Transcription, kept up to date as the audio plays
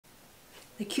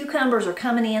The cucumbers are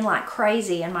coming in like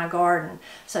crazy in my garden.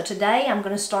 So today I'm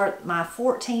going to start my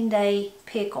 14-day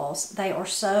pickles. They are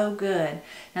so good.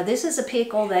 Now this is a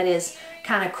pickle that is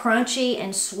kind of crunchy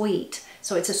and sweet.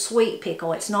 So it's a sweet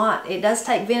pickle. It's not, it does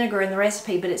take vinegar in the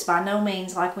recipe, but it's by no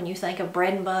means like when you think of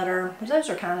bread and butter, which those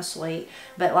are kind of sweet,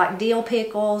 but like dill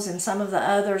pickles and some of the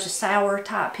others, a sour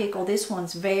type pickle, this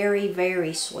one's very,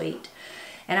 very sweet.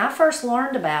 And I first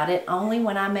learned about it only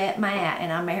when I met Matt,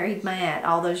 and I married Matt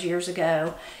all those years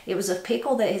ago. It was a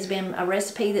pickle that has been a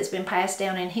recipe that's been passed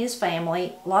down in his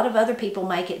family. A lot of other people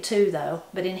make it too though,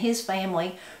 but in his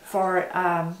family for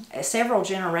several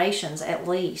generations at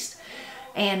least.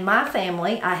 And my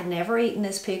family, I had never eaten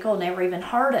this pickle, never even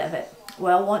heard of it.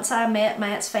 Well, once I met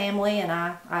Matt's family and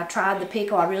I tried the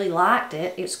pickle, I really liked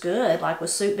it. It's good, like with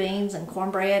soup beans and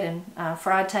cornbread and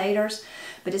fried taters.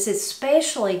 But it's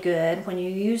especially good when you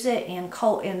use it in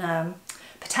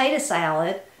potato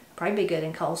salad. Probably be good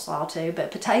in coleslaw too, but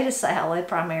potato salad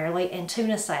primarily, and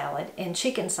tuna salad and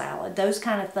chicken salad. Those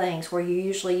kind of things where you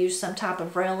usually use some type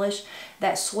of relish.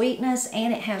 That sweetness,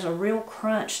 and it has a real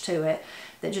crunch to it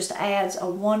that just adds a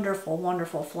wonderful,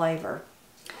 wonderful flavor.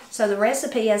 So the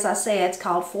recipe, as I said, is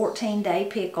called 14-Day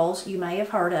Pickles. You may have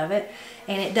heard of it.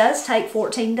 And it does take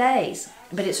 14 days.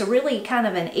 But it's a really kind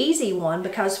of an easy one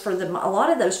because for a lot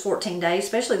of those 14 days,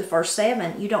 especially the first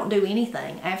 7, you don't do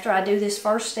anything. After I do this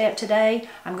first step today,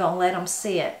 I'm going to let them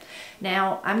sit.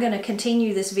 Now, I'm going to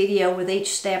continue this video with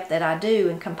each step that I do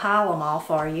and compile them all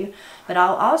for you. But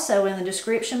I'll also, in the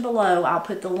description below, I'll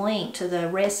put the link to the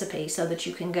recipe so that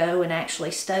you can go and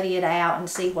actually study it out and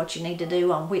see what you need to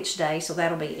do on which day, so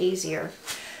that'll be easier.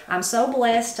 I'm so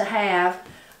blessed to have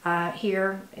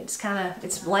here,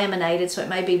 it's laminated, so it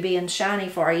may be being shiny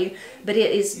for you, but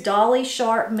it is Dolly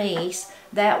Sharp Meese.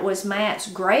 That was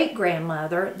Matt's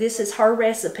great-grandmother. This is her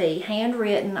recipe,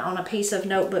 handwritten on a piece of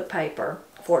notebook paper.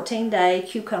 14-day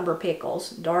cucumber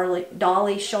pickles,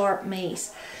 Dolly Sharp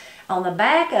Meese. On the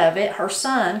back of it, her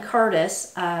son, Curtis,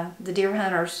 the deer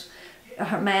hunter's,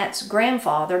 Matt's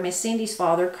grandfather, Miss Cindy's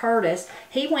father, Curtis,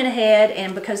 he went ahead,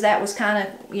 and because that was kind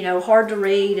of, hard to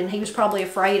read, and he was probably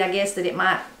afraid, I guess, that it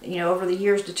might, over the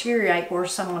years deteriorate where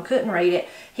someone couldn't read it,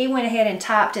 he went ahead and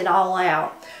typed it all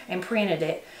out and printed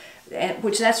it,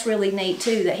 which that's really neat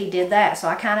too that he did that. So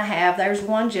I kind of have, there's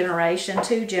 1 generation,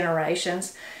 2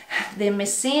 generations. Then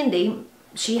Miss Cindy,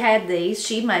 she had these,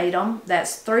 she made them,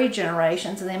 that's 3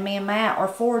 generations, and then me and Matt are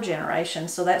 4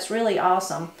 generations, so that's really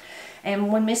awesome.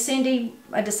 And when Miss Cindy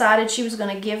decided she was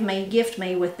going to gift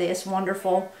me with this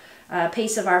wonderful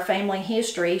piece of our family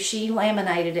history, she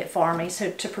laminated it for me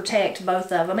to protect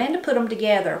both of them and to put them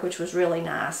together, which was really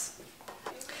nice.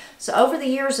 So over the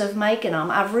years of making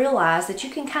them, I've realized that you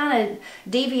can kind of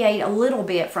deviate a little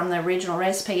bit from the original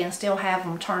recipe and still have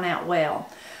them turn out well.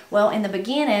 Well, in the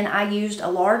beginning, I used a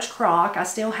large crock. I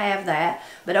still have that.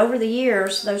 But over the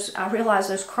years, I realized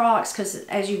those crocks, because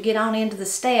as you get on into the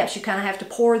steps, you kind of have to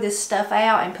pour this stuff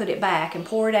out and put it back, and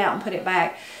pour it out and put it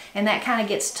back. And that kind of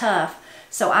gets tough.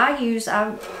 So I use,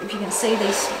 if you can see,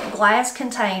 these glass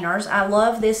containers. I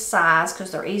love this size because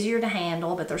they're easier to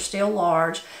handle, but they're still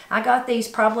large. I got these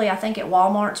probably, I think, at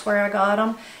Walmart's where I got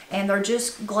them. And they're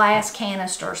just glass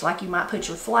canisters, like you might put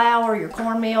your flour, your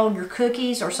cornmeal, your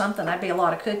cookies, or something. That'd be a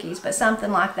lot of cookies, but something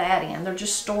like that in. They're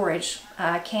just storage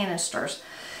canisters.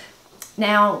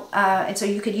 Now, and so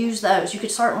you could use those. You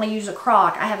could certainly use a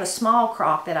crock. I have a small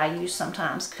crock that I use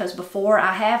sometimes because before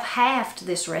I have halved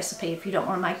this recipe. If you don't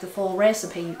want to make the full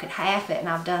recipe, you could half it, and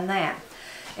I've done that.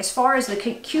 As far as the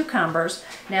cucumbers,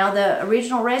 now the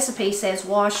original recipe says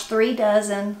wash 3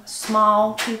 dozen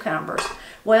small cucumbers.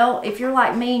 Well, if you're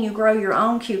like me and you grow your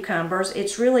own cucumbers,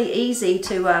 it's really easy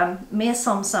to miss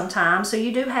them sometimes. So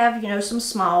you do have, some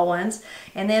small ones,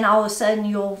 and then all of a sudden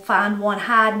you'll find one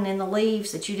hiding in the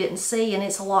leaves that you didn't see, and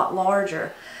it's a lot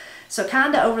larger. So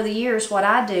kind of over the years, what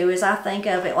I do is I think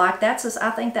of it like I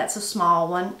think that's a small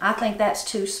one. I think that's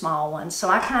 2 small ones. So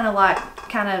I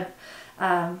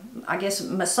I guess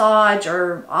massage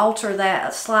or alter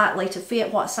that slightly to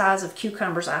fit what size of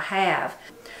cucumbers I have.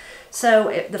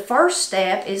 So the first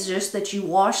step is just that you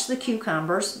wash the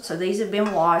cucumbers. So these have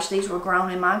been washed. These were grown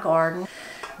in my garden.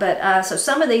 But so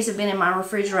some of these have been in my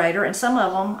refrigerator, and some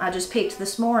of them I just picked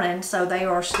this morning, so they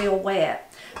are still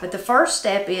wet. But the first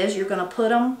step is you're going to put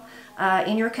them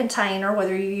in your container,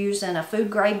 whether you're using a food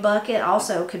grade bucket,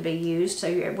 also could be used. So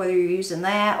whether you're using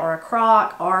that or a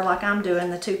crock, or like I'm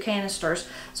doing, the 2 canisters.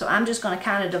 So I'm just going to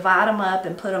kind of divide them up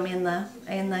and put them in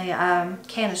the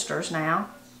canisters now.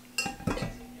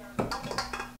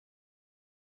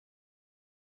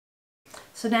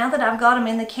 So now that I've got them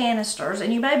in the canisters,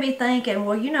 and you may be thinking,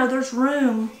 well, there's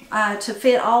room to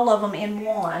fit all of them in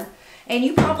one. And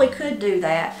you probably could do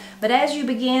that. But as you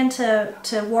begin to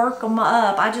work them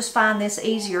up, I just find this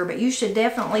easier. But you should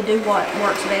definitely do what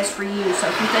works best for you. So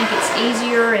if you think it's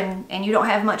easier and you don't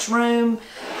have much room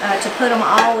to put them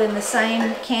all in the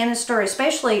same canister,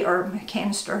 especially, or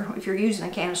canister, if you're using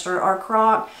a canister, or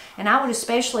crock. And I would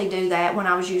especially do that when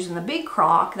I was using the big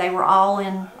crock. They were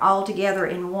all together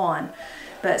in one.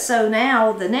 But so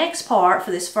now the next part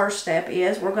for this first step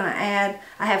is we're going to add,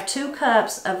 I have 2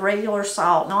 cups of regular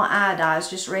salt, not iodized,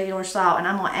 just regular salt. And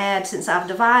I'm going to add, since I've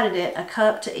divided it, a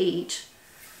cup to each.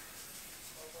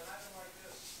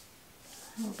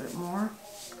 A little bit more.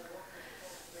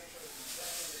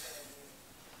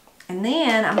 And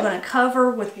then I'm going to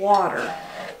cover with water.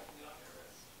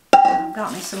 I've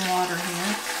got me some water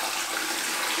here.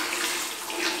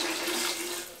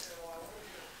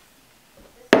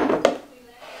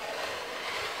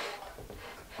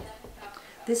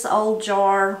 This old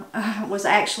jar was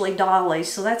actually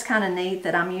Dolly's, so that's kind of neat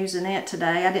that I'm using it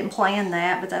today. I didn't plan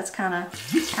that, but that's kind of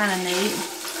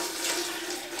neat.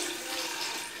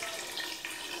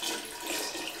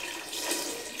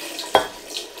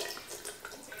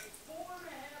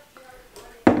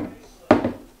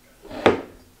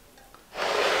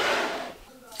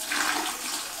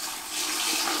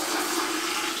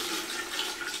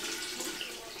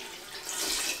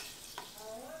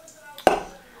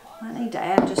 I need to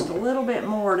add just a little bit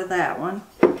more to that one.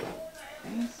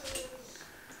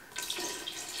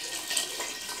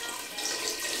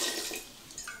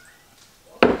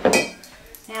 Okay.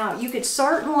 Now you could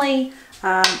certainly,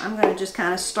 I'm going to just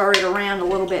kind of stir it around a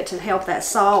little bit to help that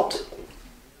salt.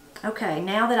 Okay,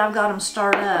 now that I've got them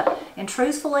stirred up, and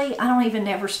truthfully, I don't even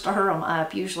never stir them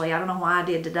up usually. I don't know why I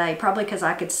did today. Probably because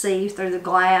I could see through the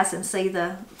glass and see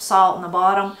the salt in the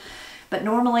bottom. But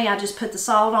normally I just put the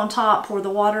salt on top, pour the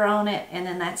water on it, and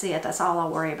then that's it. That's all I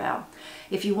worry about.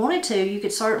 If you wanted to, you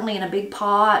could certainly in a big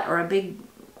pot or a big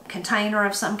container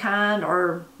of some kind,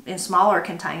 or in smaller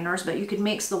containers, but you could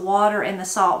mix the water and the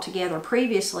salt together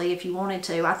previously if you wanted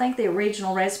to. I think the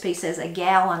original recipe says a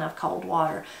gallon of cold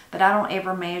water, but I don't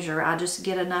ever measure. I just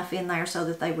get enough in there so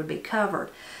that they would be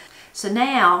covered. So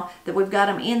now that we've got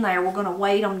them in there, we're going to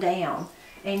weight them down.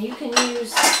 And you can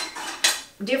use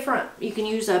you can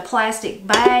use a plastic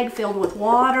bag filled with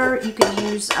water. You can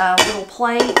use little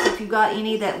plates if you've got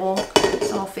any that will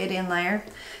fit in there.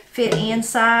 Fit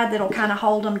inside, that'll kind of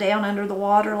hold them down under the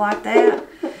water like that.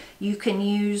 You can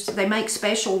use, they make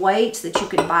special weights that you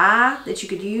could buy, that you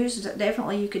could use.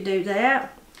 Definitely you could do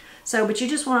that. So, but you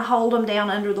just want to hold them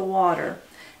down under the water.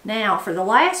 Now, for the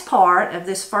last part of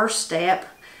this first step,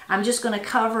 I'm just going to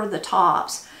cover the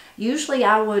tops. Usually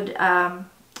I would,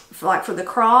 like for the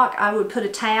crock, I would put a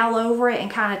towel over it and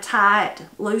kind of tie it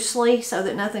loosely so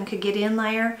that nothing could get in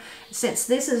there. Since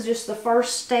this is just the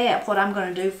first step, what I'm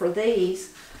going to do for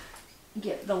these,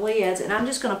 get the lids, and I'm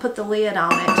just going to put the lid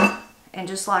on it, and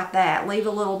just like that, leave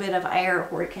a little bit of air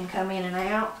where it can come in and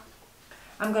out.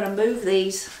 I'm going to move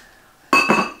these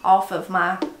off of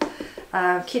my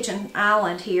kitchen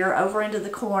island here over into the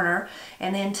corner,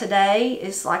 and then today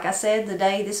is, like I said,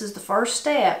 this is the first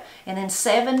step, and then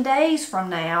 7 days from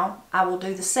now I will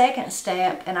do the second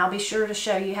step, and I'll be sure to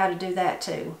show you how to do that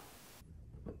too.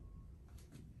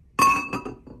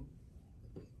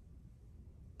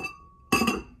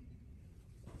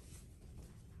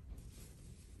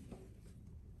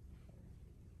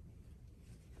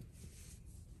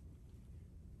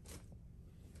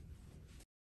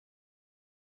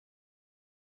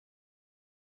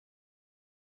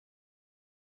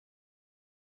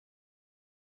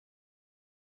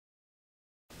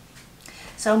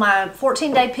 So my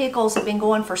 14-day pickles have been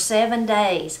going for 7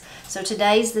 days. So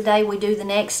today's the day we do the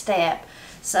next step.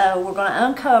 So we're going to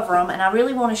uncover them, and I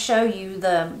really want to show you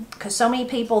because so many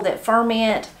people that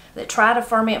ferment, that try to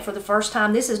ferment for the first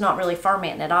time, this is not really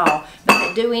fermenting at all, but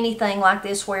that do anything like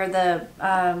this where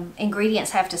the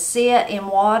ingredients have to sit in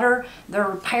water,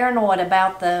 they're paranoid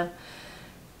about the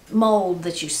mold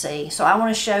that you see. So I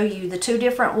want to show you the 2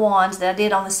 different ones that I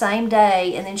did on the same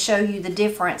day, and then show you the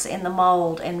difference in the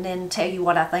mold, and then tell you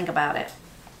what I think about it.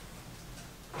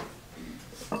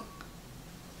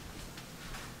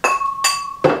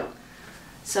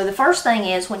 So the first thing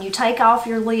is, when you take off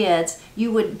your lids,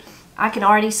 I can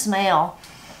already smell.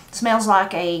 It smells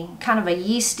like a kind of a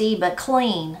yeasty but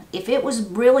clean. If it was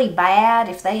really bad,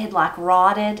 if they had like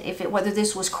rotted, whether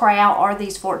this was kraut or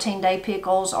these 14-day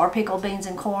pickles or pickled beans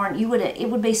and corn, it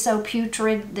would be so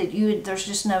putrid that there's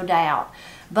just no doubt.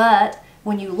 But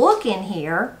when you look in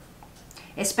here,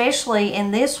 especially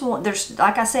in this one,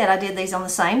 like I said, I did these on the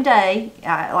same day,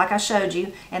 like I showed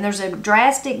you, and there's a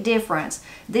drastic difference.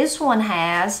 This one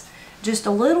has just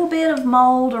a little bit of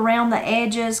mold around the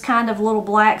edges, kind of little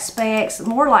black specks,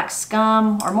 more like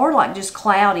scum or more like just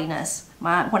cloudiness.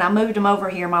 When I moved them over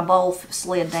here, my bowl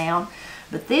slid down.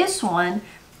 But this one,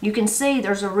 you can see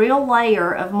there's a real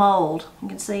layer of mold. You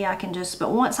can see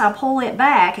but once I pull it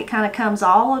back, it kind of comes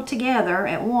all together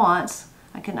at once.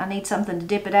 I need something to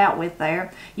dip it out with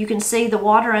there. You can see the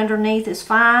water underneath is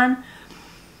fine.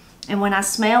 And when I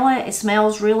smell it, it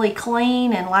smells really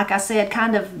clean and, like I said,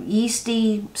 kind of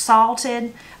yeasty,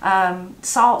 salted,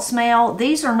 salt smell.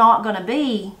 These are not going to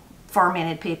be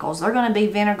fermented pickles. They're going to be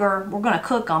vinegar. We're going to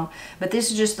cook them, but this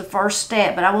is just the first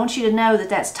step. But I want you to know that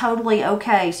that's totally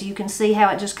okay, so you can see how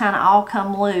it just kind of all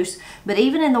come loose. But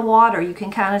even in the water, you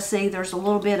can kind of see there's a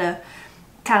little bit of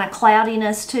kind of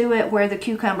cloudiness to it where the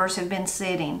cucumbers have been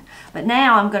sitting. But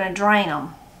now I'm going to drain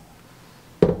them.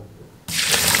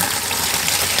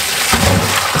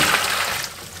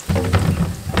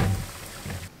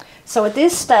 So at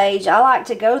this stage, I like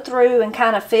to go through and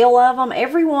kind of feel of them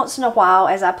every once in a while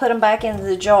as I put them back into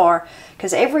the jar,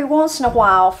 because every once in a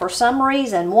while, for some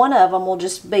reason, one of them will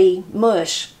just be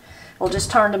mush. Will just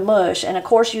turn to mush, and of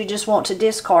course you just want to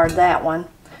discard that one.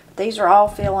 But these are all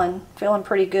feeling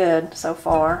pretty good so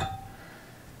far.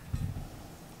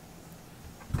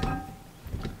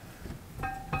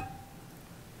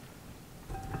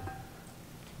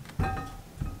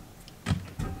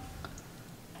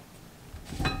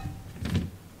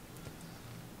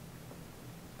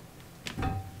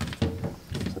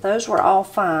 Those were all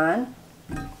fine.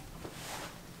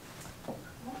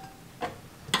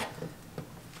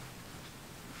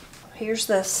 Here's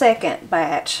the second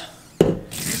batch.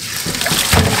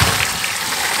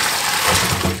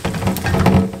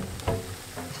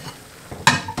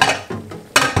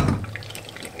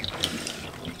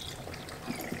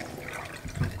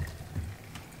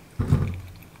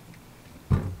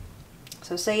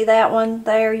 So see that one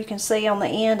there? You can see on the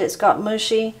end it's got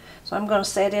mushy. So I'm going to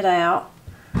set it out.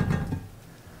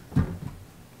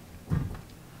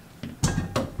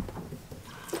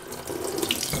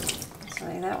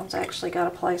 That one's actually got a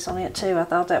place on it too. I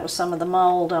thought that was some of the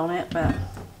mold on it, but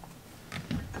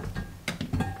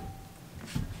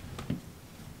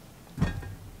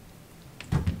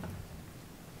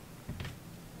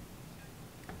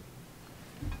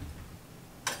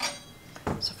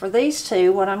so for these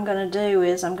two, what I'm going to do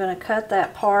is I'm going to cut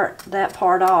that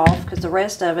part off, because the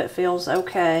rest of it feels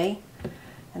okay,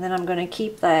 and then I'm going to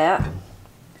keep that.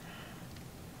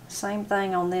 Same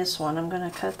thing on this one. I'm going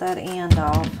to cut that end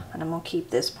off, and I'm going to keep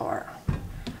this part.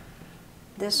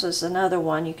 This was another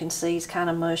one you can see is kind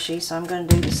of mushy, so I'm going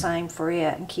to do the same for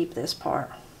it and keep this part.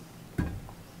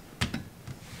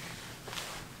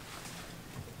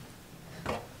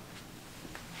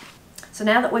 So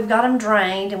now that we've got them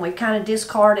drained and we've kind of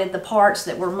discarded the parts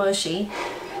that were mushy,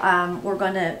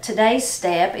 today's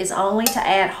step is only to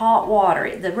add hot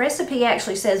water. The recipe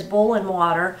actually says boiling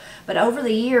water, but over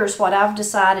the years what I've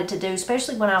decided to do,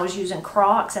 especially when I was using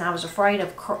crocks and I was afraid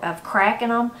of cracking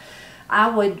them,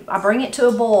 I bring it to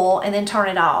a boil and then turn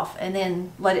it off and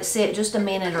then let it sit just a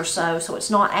minute or so it's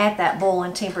not at that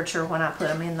boiling temperature when I put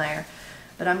them in there.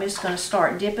 But I'm just going to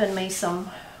start dipping me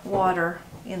some water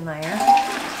in there,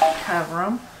 cover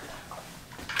them.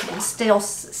 You can still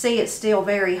see it's still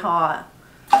very hot.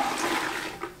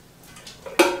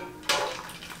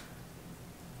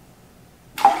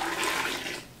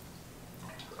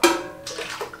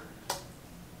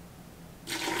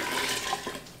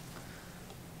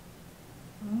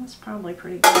 That's probably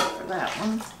pretty good for that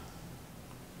one.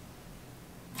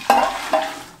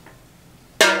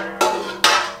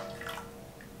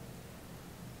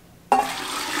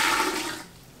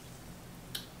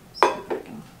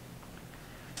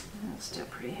 That's still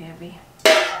pretty heavy.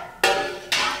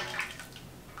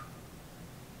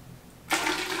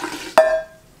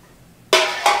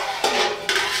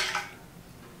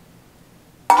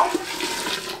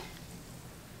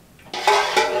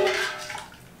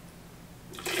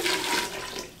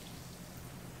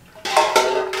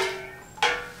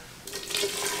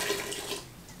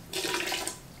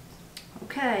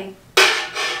 Okay,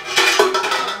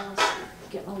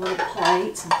 get my little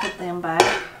plates and put them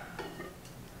back.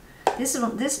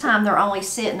 This time they're only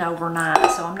sitting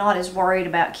overnight, so I'm not as worried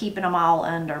about keeping them all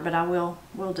under, but I will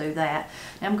do that.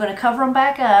 Now I'm going to cover them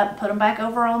back up, put them back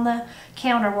over on the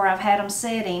counter where I've had them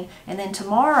sitting, and then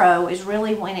tomorrow is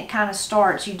really when it kind of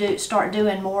starts. You start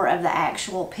doing more of the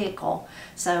actual pickle.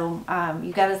 So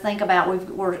you got to think about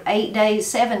we're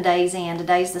 7 days in.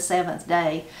 Today's the 7th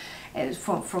day.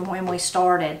 From when we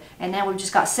started, and now we've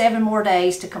just got 7 more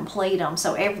days to complete them.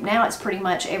 So now it's pretty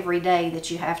much every day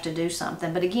that you have to do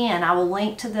something. But again, I will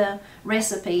link to the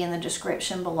recipe in the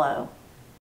description below.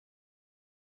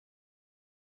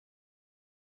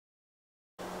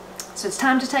 So it's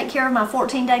time to take care of my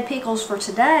 14-day pickles for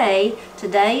today.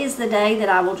 Today is the day that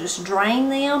I will just drain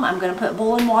them. I'm going to put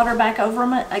boiling water back over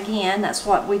them again. That's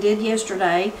what we did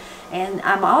yesterday. And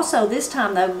I'm also, this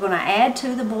time though, going to add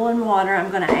to the boiling water, I'm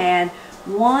going to add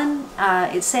one,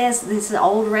 it says this is an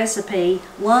old recipe,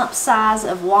 lump size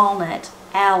of walnut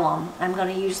alum. I'm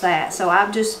going to use that. So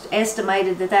I've just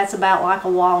estimated that that's about like a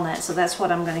walnut, so that's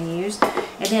what I'm going to use.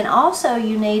 And then also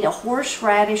you need a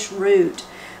horseradish root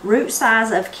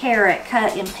size of carrot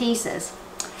cut in pieces.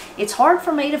 It's hard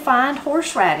for me to find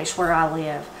horseradish where I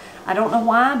live. I don't know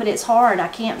why, but it's hard. I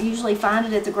can't usually find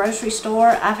it at the grocery store.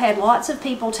 I've had lots of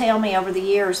people tell me over the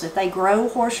years that they grow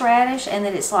horseradish and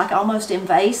that it's like almost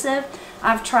invasive.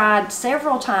 I've tried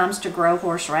several times to grow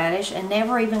horseradish and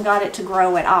never even got it to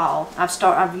grow at all.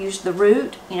 I've used the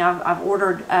root. You know, I've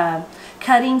ordered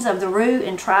cuttings of the root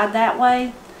and tried that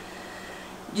way.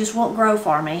 It just won't grow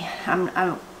for me.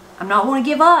 I'm not going to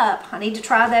give up. I need to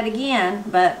try that again,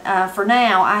 but for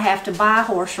now I have to buy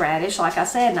horseradish, like I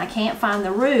said, and I can't find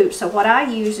the root. So what I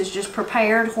use is just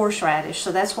prepared horseradish.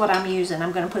 So that's what I'm using.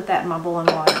 I'm going to put that in my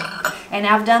boiling water. And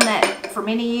I've done that for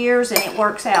many years and it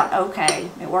works out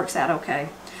okay. It works out okay.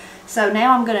 So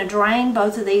now I'm going to drain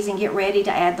both of these and get ready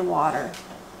to add the water.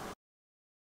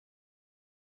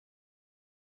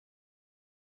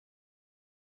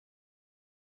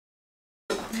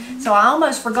 So I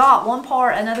almost forgot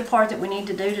another part that we need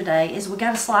to do today is we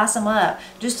got to slice them up.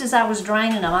 Just as I was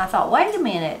draining them, I thought, wait a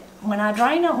minute, when I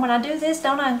drain them, when I do this,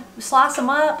 don't I slice them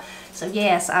up? So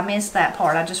yes, I missed that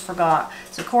part, I just forgot.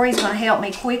 So Corey's going to help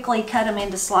me quickly cut them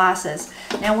into slices.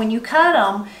 Now when you cut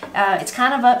them, it's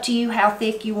kind of up to you how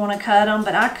thick you want to cut them,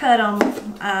 but I cut them,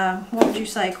 what would you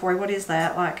say, Corey, what is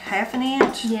that, like ½ an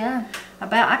inch? Yeah.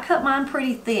 I cut mine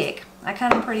pretty thick. I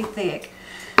cut them pretty thick.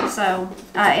 So,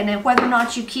 and then whether or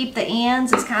not you keep the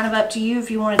ends is kind of up to you. If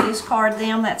you want to discard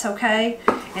them, that's okay.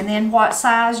 And then what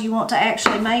size you want to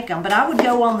actually make them. But I would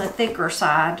go on the thicker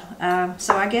side.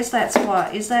 So I guess that's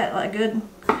what, is that a good,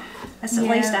 that's at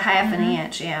least ½ an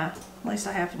inch, yeah. At least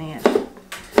 ½ an inch.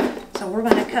 So we're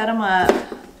going to cut them up.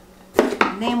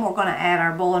 And then we're going to add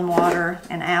our boiling water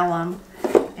and alum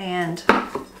and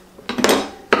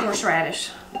horseradish.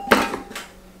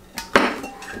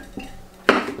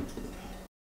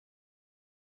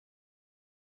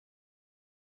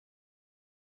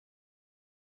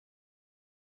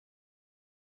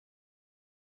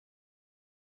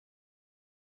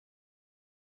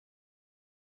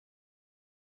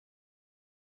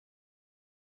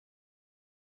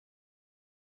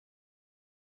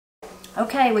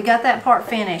 Okay, we got that part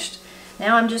finished.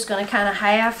 Now I'm just going to kind of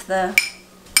half the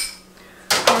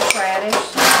horseradish.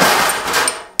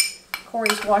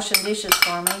 Corey's washing dishes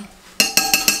for me.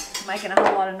 Making a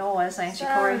whole lot of noise, ain't you,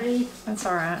 Corey? That's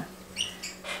alright.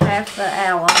 Half the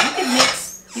alum.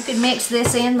 You could mix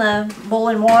this in the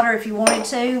boiling water if you wanted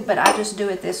to, but I just do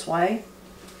it this way.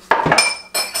 And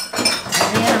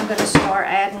then I'm going to start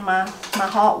adding my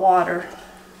hot water.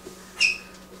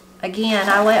 Again,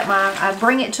 I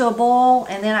bring it to a boil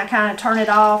and then I kind of turn it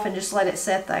off and just let it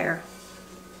sit there.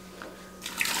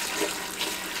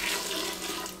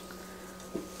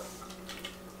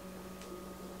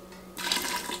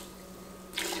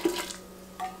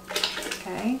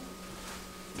 Okay.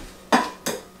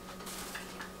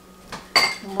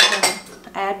 And we're going to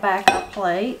add back our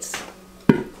plates.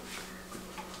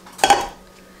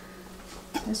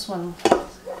 This one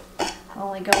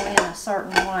only go in a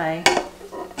certain way.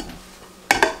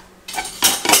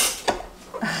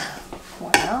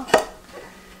 Well,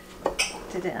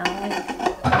 did it only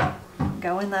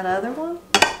go in that other one?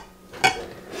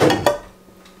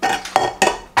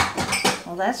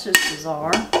 Well, that's just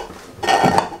bizarre.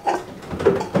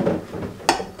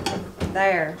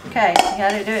 There. Okay, you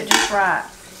got to do it just right.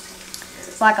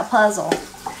 It's like a puzzle.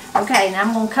 Okay, now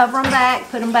I'm going to cover them back,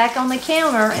 put them back on the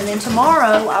counter, and then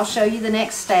tomorrow I'll show you the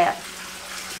next step.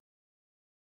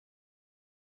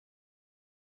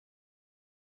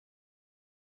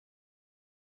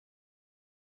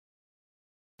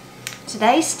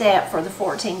 Today's step for the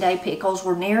 14-day pickles,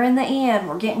 we're nearing the end,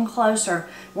 we're getting closer.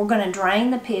 We're going to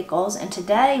drain the pickles, and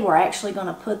today we're actually going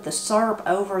to put the syrup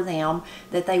over them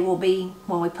that they will be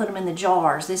when we put them in the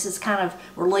jars. This is kind of,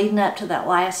 we're leading up to that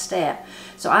last step.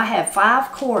 So I have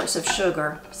 5 quarts of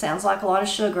sugar. Sounds like a lot of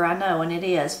sugar, I know, and it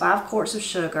is. 5 quarts of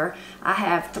sugar. I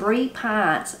have 3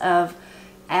 pints of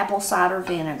apple cider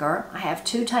vinegar. I have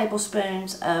 2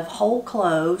 tablespoons of whole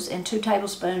cloves and 2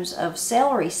 tablespoons of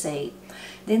celery seed.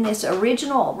 Then this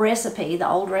original recipe, the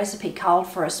old recipe, called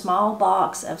for a small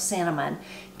box of cinnamon.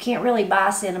 can't really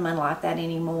buy cinnamon like that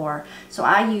anymore. So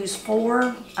I use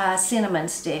 4 cinnamon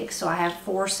sticks. So I have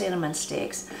 4 cinnamon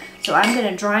sticks. So I'm going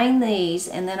to drain these,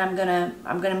 and then I'm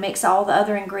going to mix all the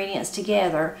other ingredients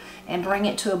together and bring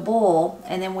it to a boil,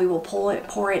 and then we will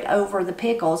pour it over the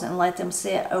pickles and let them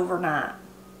sit overnight.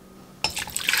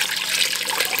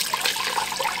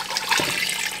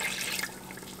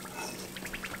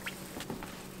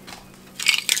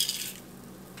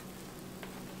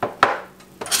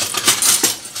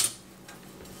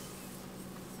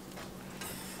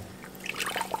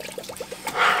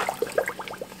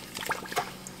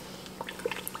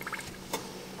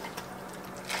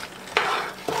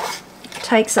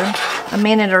 Takes a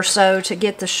minute or so to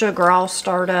get the sugar all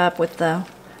stirred up with the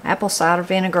apple cider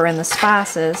vinegar and the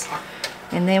spices,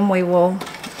 and then we will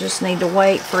just need to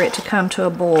wait for it to come to a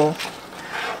boil.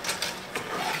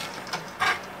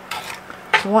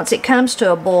 So once it comes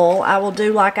to a boil, I will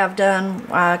do like I've done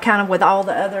kind of with all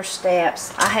the other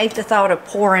steps. I hate the thought of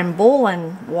pouring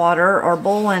boiling water or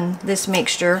boiling this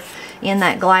mixture in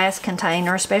that glass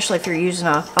container, especially if you're using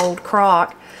an old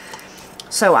crock.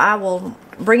 So I will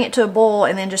bring it to a boil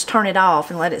and then just turn it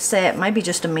off and let it set maybe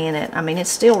just a minute. I mean, it's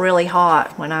still really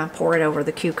hot when I pour it over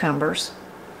the cucumbers.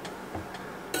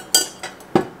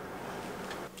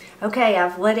 Okay,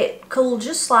 I've let it cool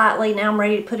just slightly. Now I'm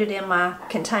ready to put it in my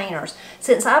containers.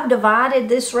 Since I've divided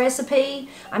this recipe,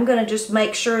 I'm going to just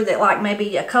make sure that like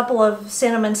maybe a couple of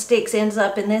cinnamon sticks ends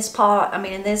up in this pot,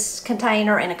 in this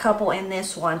container, and a couple in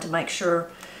this one to make sure.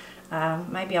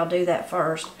 Maybe I'll do that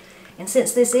first. And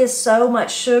since this is so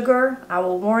much sugar, I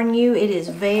will warn you, it is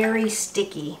very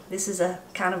sticky. This is a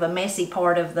kind of a messy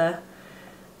part of the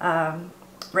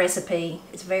recipe.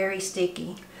 It's very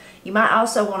sticky. You might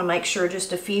also want to make sure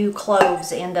just a few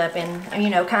cloves end up in,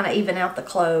 kind of even out the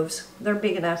cloves. They're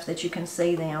big enough that you can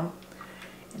see them.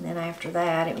 And then after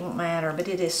that, it won't matter. But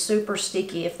it is super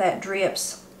sticky. If that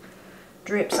drips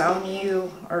on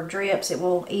you or drips, it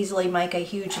will easily make a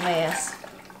huge mess.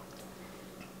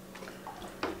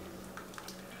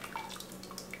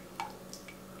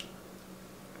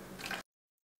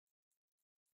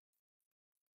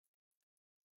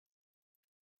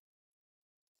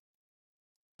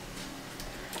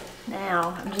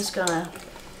 Now, I'm just going to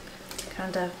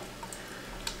kind of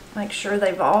make sure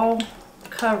they've all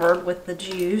covered with the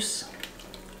juice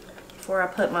before I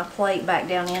put my plate back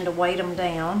down in to weight them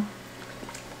down.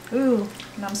 Ooh,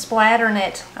 and I'm splattering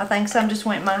it. I think some just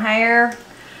went in my hair.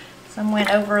 Some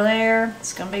went over there.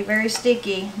 It's going to be very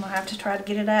sticky. I'm going to have to try to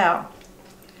get it out.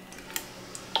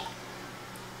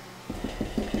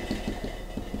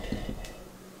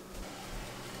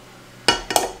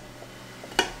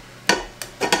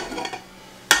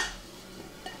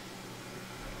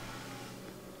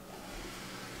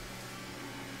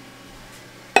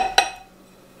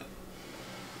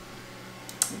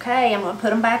 Okay, I'm going to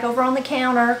put them back over on the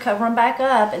counter, cover them back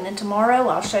up, and then tomorrow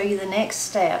I'll show you the next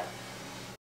step.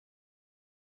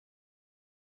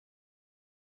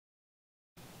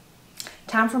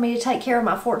 Time for me to take care of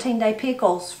my 14-day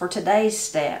pickles for today's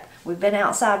step. We've been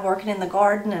outside working in the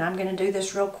garden, and I'm going to do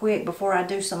this real quick before I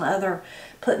do some other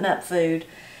putting up food.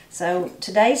 So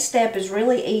today's step is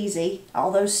really easy,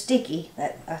 although sticky.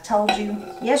 That I told you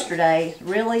yesterday,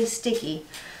 really sticky.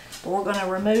 But we're going to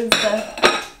remove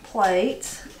the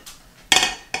plates.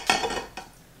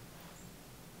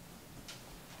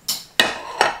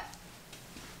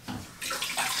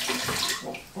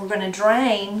 We're going to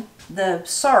drain the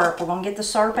syrup. We're going to get the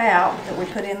syrup out that we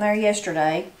put in there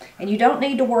yesterday. And you don't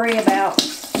need to worry about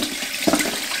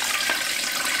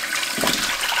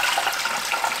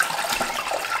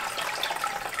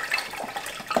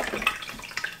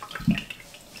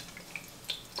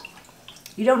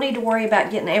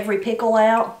getting every pickle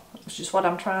out. It's just what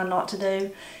I'm trying not to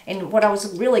do. And what I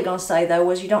was really going to say though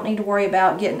was you don't need to worry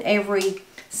about getting every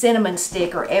cinnamon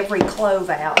stick or every clove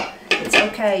out. It's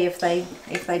okay if they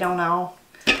don't all,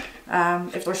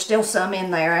 if there's still some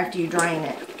in there after you drain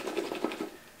it.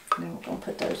 And then we're going to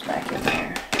put those back in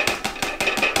there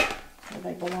where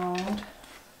they belonged.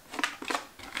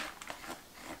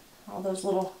 All those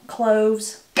little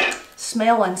cloves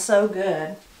smelling so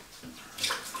good.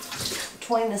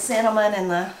 Between the cinnamon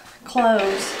and the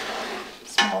cloves, it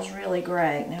smells really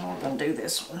great. Now we're going to do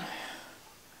this one.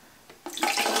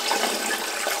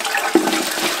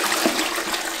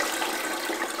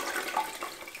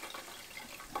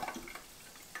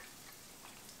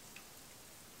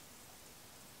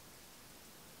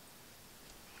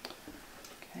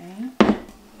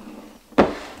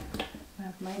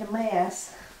 Made a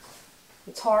mess.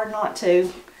 It's hard not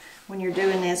to when you're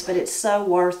doing this, but it's so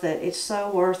worth it. It's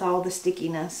so worth all the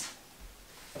stickiness.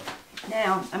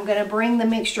 Now I'm going to bring the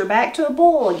mixture back to a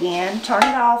boil again, turn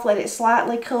it off, let it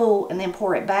slightly cool, and then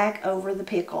pour it back over the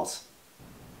pickles.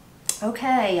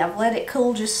 Okay, I've let it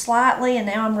cool just slightly, and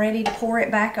now I'm ready to pour it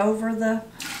back over the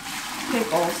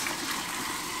pickles.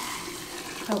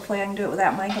 Hopefully I can do it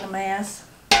without making a mess.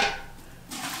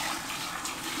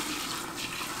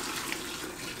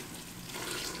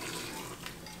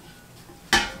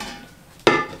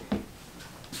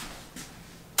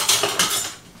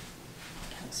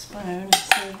 Spoon and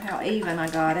see how even I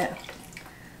got it.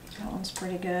 That one's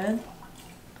pretty good.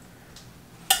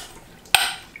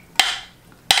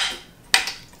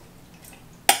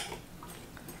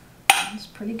 That's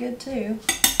pretty good too.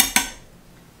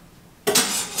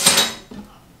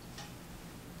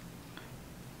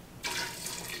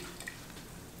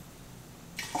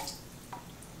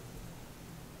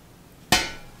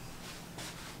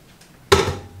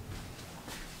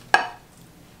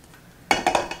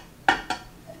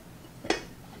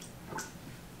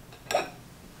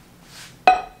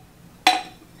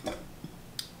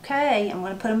 Okay, I'm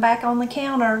going to put them back on the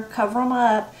counter, cover them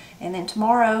up, and then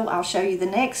tomorrow I'll show you the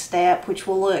next step, which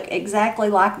will look exactly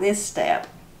like this step.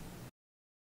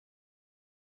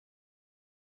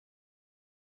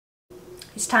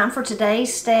 It's time for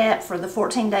today's step for the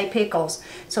 14-day pickles.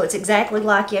 So it's exactly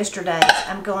like yesterday's.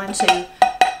 I'm going to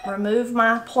remove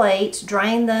my plates,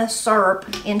 drain the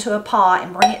syrup into a pot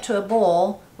and bring it to a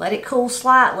boil, let it cool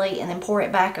slightly, and then pour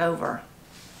it back over.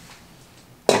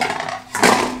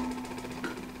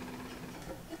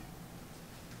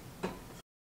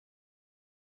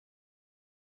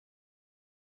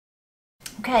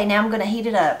 Okay, now I'm going to heat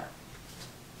it up.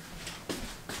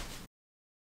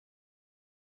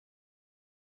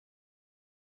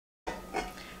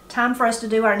 Time for us to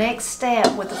do our next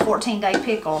step with the 14-day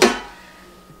pickle.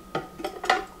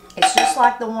 It's just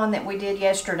like the one that we did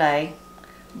yesterday,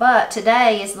 but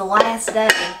today is the last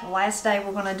day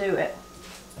we're going to do it.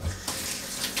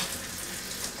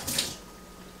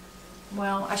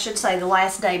 Well, I should say the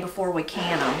last day before we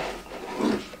can them.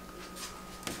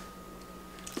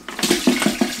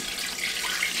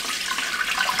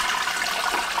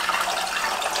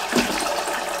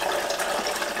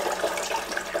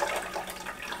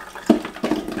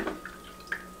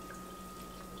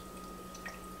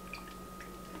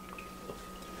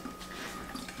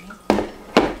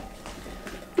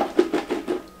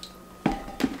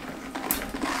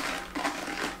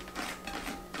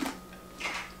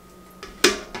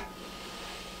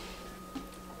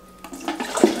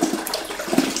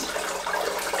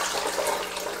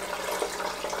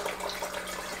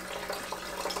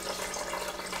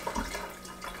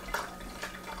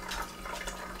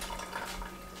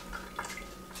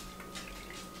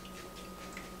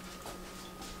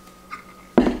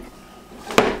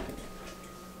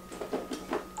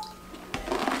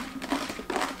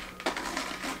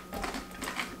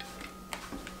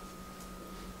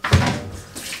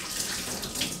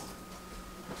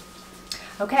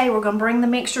 Okay, we're going to bring the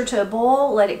mixture to a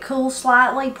boil, let it cool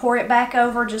slightly, pour it back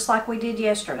over just like we did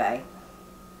yesterday.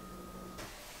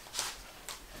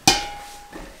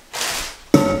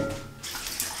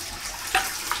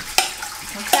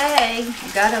 Okay,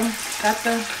 got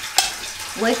the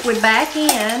liquid back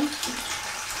in.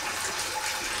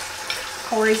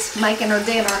 Corey's making her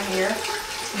dinner here.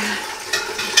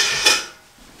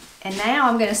 And now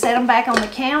I'm going to set them back on the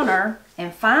counter,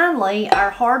 and finally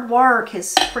our hard work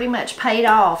has pretty much paid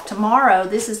off. Tomorrow,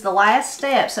 this is the last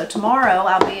step, so tomorrow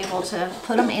I'll be able to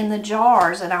put them in the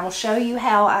jars, and I will show you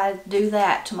how I do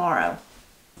that tomorrow.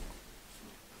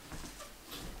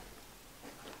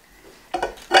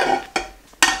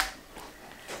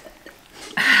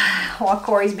 While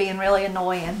Corey's being really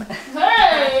annoying.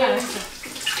 Hey!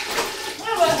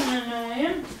 That wasn't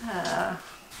annoying.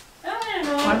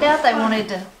 I doubt they wanted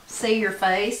to see your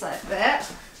face like that.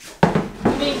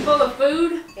 You mean full of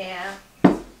food? Yeah.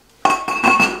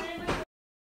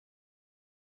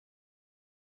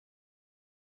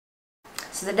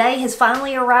 So the day has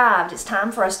finally arrived. It's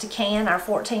time for us to can our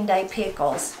 14-day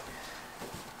pickles.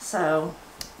 So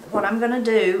what I'm going to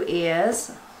do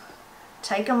is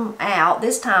take them out.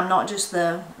 This time not just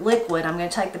the liquid. I'm going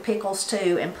to take the pickles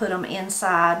too and put them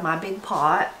inside my big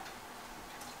pot.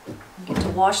 Get to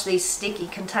wash these sticky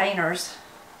containers.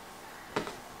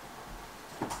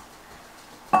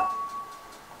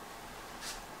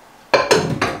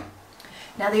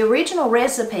 Now the original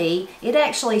recipe, it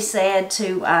actually said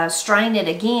to strain it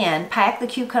again, pack the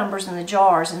cucumbers in the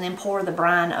jars, and then pour the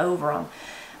brine over them.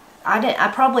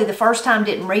 I probably the first time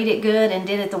didn't read it good and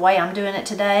did it the way I'm doing it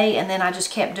today, and then I just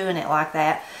kept doing it like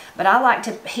that. But I like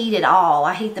to heat it all.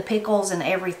 I heat the pickles and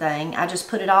everything. I just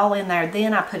put it all in there,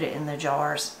 then I put it in the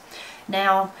jars.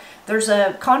 Now, there's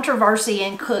a controversy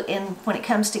in when it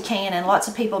comes to canning. Lots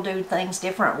of people do things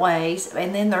different ways,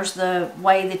 and then there's the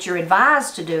way that you're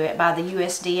advised to do it by the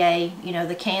USDA, you know,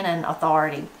 the canning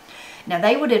authority. Now,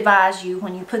 they would advise you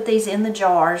when you put these in the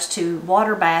jars to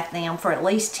water bath them for at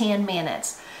least 10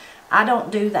 minutes. I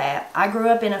don't do that. I grew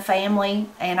up in a family,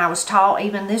 and I was taught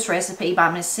even this recipe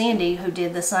by Miss Cindy, who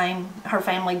did the same. Her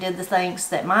family did the things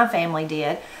that my family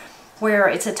did, where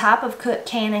it's a type of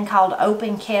canning called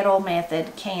open kettle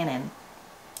method canning.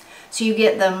 So you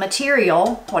get the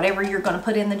material, whatever you're going to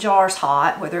put in the jars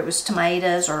hot, whether it was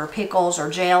tomatoes or pickles or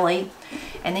jelly,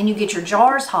 and then you get your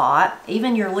jars hot,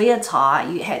 even your lids hot.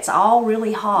 It's all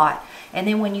really hot. And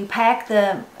then when you pack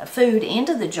the food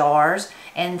into the jars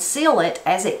and seal it,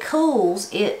 as it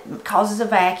cools, it causes a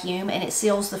vacuum and it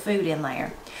seals the food in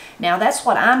there. Now, that's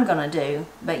what I'm going to do,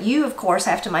 but you, of course,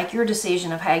 have to make your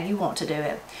decision of how you want to do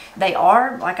it. They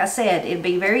are, like I said, it'd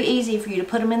be very easy for you to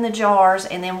put them in the jars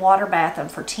and then water bath them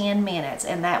for 10 minutes,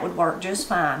 and that would work just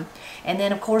fine. And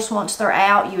then, of course, once they're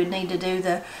out, you would need to do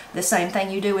the same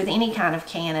thing you do with any kind of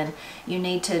canning. You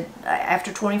need to,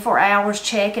 after 24 hours,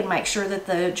 check and make sure that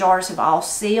the jars have all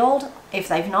sealed. If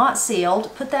they've not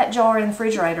sealed, put that jar in the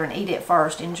refrigerator and eat it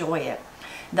first. Enjoy it.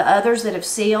 The others that have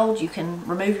sealed, you can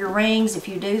remove your rings if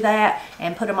you do that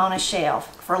and put them on a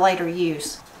shelf for later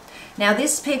use. Now,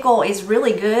 this pickle is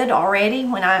really good already.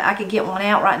 When I could get one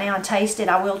out right now and taste it,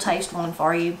 I will taste one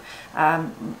for you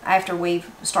after we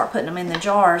start putting them in the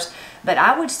jars. But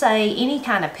I would say any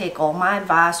kind of pickle, my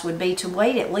advice would be to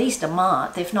wait at least a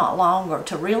month, if not longer,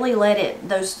 to really let it,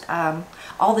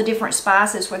 all the different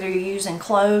spices, whether you're using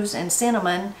cloves and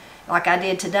cinnamon, like I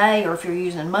did today, or if you're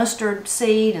using mustard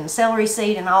seed and celery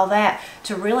seed and all that,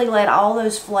 to really let all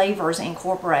those flavors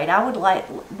incorporate. I would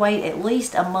wait at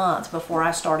least a month before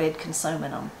I started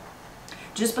consuming them,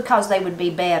 just because they would be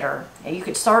better. You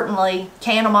could certainly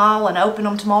can them all and open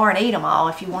them tomorrow and eat them all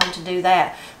if you wanted to do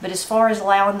that, but as far as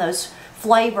allowing those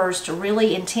flavors to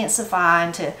really intensify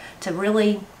and to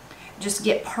really just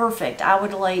get perfect, I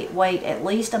would wait at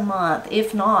least a month,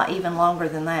 if not even longer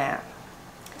than that.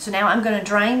 So now I'm going to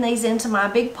drain these into my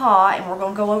big pot, and we're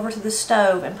going to go over to the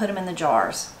stove and put them in the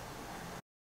jars.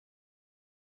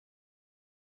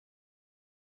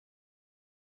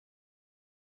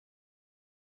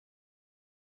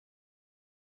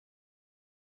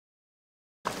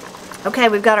 Okay,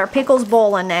 we've got our pickles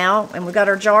boiling now, and we've got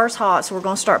our jars hot, so we're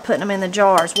going to start putting them in the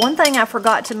jars. One thing I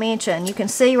forgot to mention, you can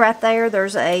see right there,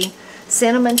 there's a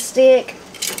cinnamon stick.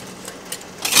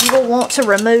 You will want to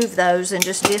remove those and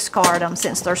just discard them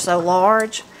since they're so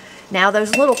large. Now,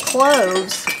 those little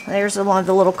cloves, there's one of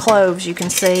the little cloves you can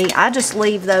see. I just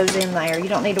leave those in there. You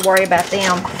don't need to worry about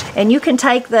them. And you can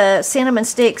take the cinnamon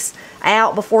sticks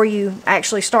out before you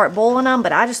actually start boiling them,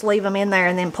 but I just leave them in there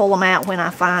and then pull them out when I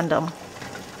find them.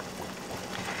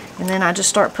 And then I just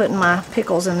start putting my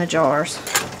pickles in the jars.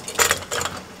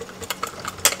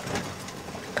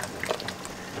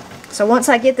 So once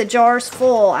I get the jars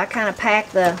full, I kind of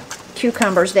pack the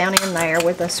cucumbers down in there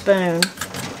with a spoon.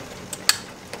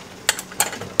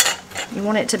 You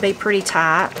want it to be pretty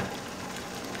tight.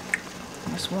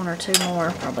 Just one or two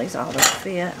more probably is all that'll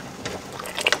fit.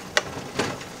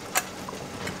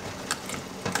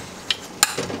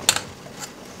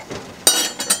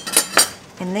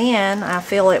 And then I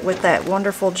fill it with that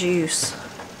wonderful juice.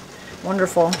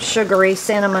 Wonderful sugary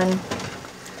cinnamon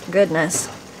goodness.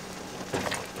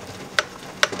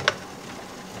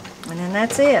 And then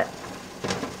that's it.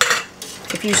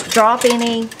 If you drop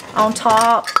any on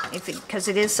top, because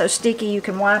it is so sticky, you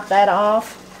can wipe that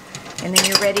off, and then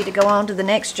you're ready to go on to the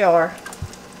next jar.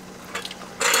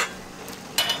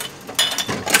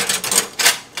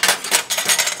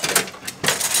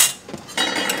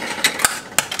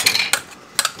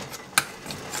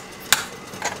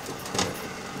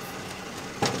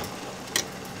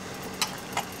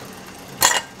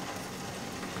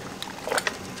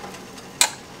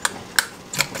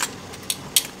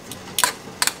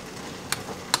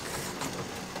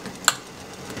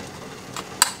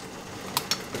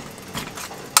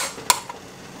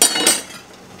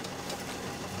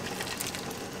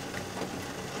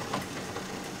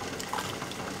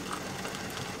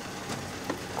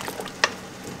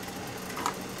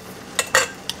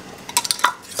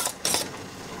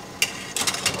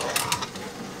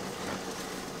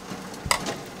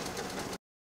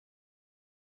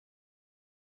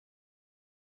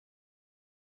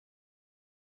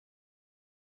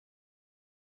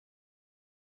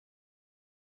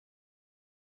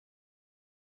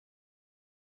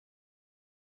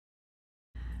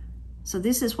 So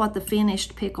this is what the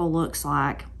finished pickle looks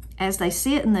like. As they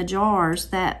sit in the jars,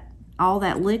 that all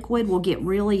that liquid will get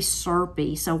really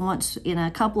syrupy. So once in a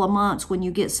couple of months when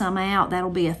you get some out, that'll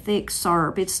be a thick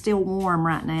syrup. It's still warm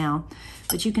right now.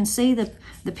 But you can see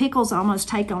the pickles almost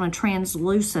take on a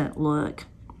translucent look.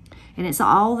 And it's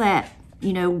all that,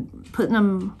 you know,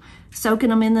 soaking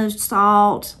them in the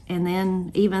salt, and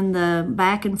then even the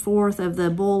back and forth of the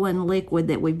boiling liquid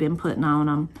that we've been putting on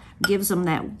them gives them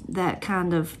that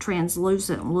kind of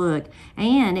translucent look,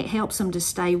 and it helps them to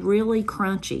stay really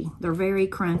crunchy. They're very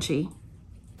crunchy.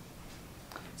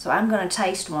 So I'm going to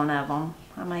taste one of them.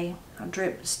 I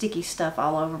drip sticky stuff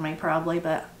all over me probably,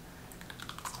 but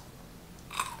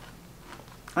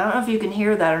I don't know if you can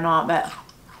hear that or not,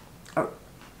 but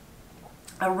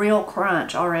a real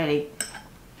crunch already.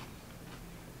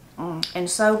 And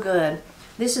so good.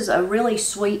 This is a really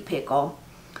sweet pickle.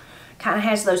 Kind of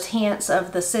has those hints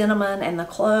of the cinnamon and the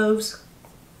cloves,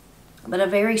 but a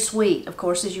very sweet, of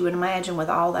course, as you would imagine with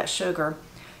all that sugar.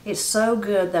 It's so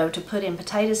good though to put in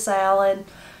potato salad,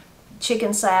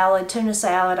 chicken salad, tuna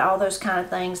salad, all those kind of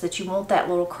things that you want that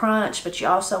little crunch, but you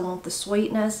also want the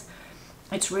sweetness.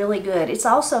 It's really good. It's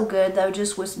also good though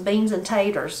just with beans and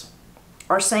taters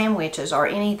or sandwiches or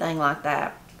anything like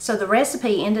that. So the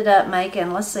recipe ended up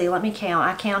making, let's see, let me count.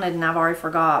 I counted and I've already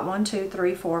forgot. 1, 2,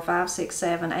 3, 4, 5, 6,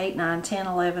 7, 8, 9, 10,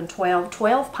 11, 12.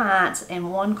 12 pints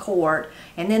in 1 quart.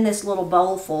 And then this little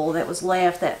bowl full that was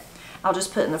left that I'll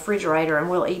just put in the refrigerator, and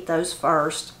we'll eat those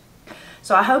first.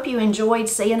 So I hope you enjoyed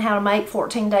seeing how to make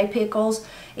 14-day pickles.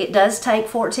 It does take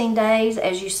 14 days,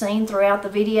 as you've seen throughout the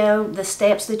video. The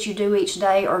steps that you do each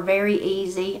day are very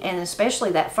easy, and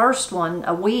especially that first one,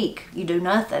 a week, you do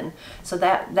nothing. So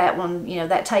that one, you know,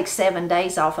 that takes 7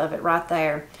 days off of it right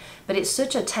there. But it's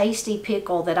such a tasty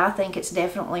pickle that I think it's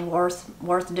definitely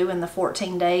worth doing the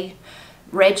 14-day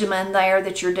regimen there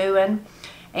that you're doing.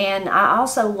 And I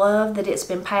also love that it's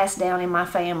been passed down in my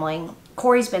family.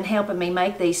 Corey's been helping me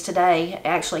make these today,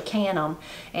 actually can them,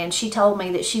 and she told me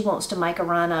that she wants to make a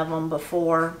run of them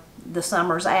before the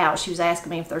summer's out. She was asking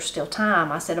me if there's still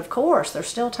time. I said, of course, there's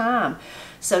still time.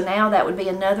 So now that would be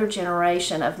another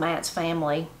generation of Matt's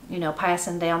family, you know,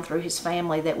 passing down through his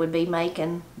family that would be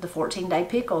making the 14-day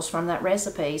pickles from that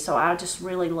recipe. So I just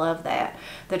really love that.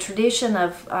 The tradition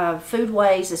of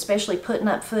Foodways, especially putting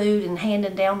up food and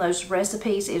handing down those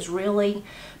recipes, is really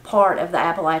part of the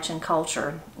Appalachian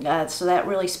culture. So that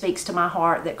really speaks to my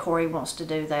heart that Corey wants to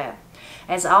do that.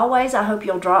 As always, I hope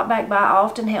you'll drop back by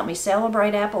often, help me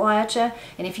celebrate Appalachia.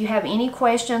 And if you have any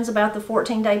questions about the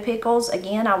 14-day pickles,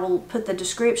 again, I will put the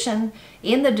description,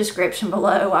 in the description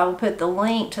below, I will put the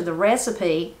link to the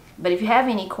recipe. But if you have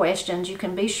any questions, you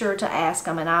can be sure to ask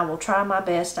them, and I will try my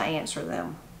best to answer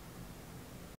them.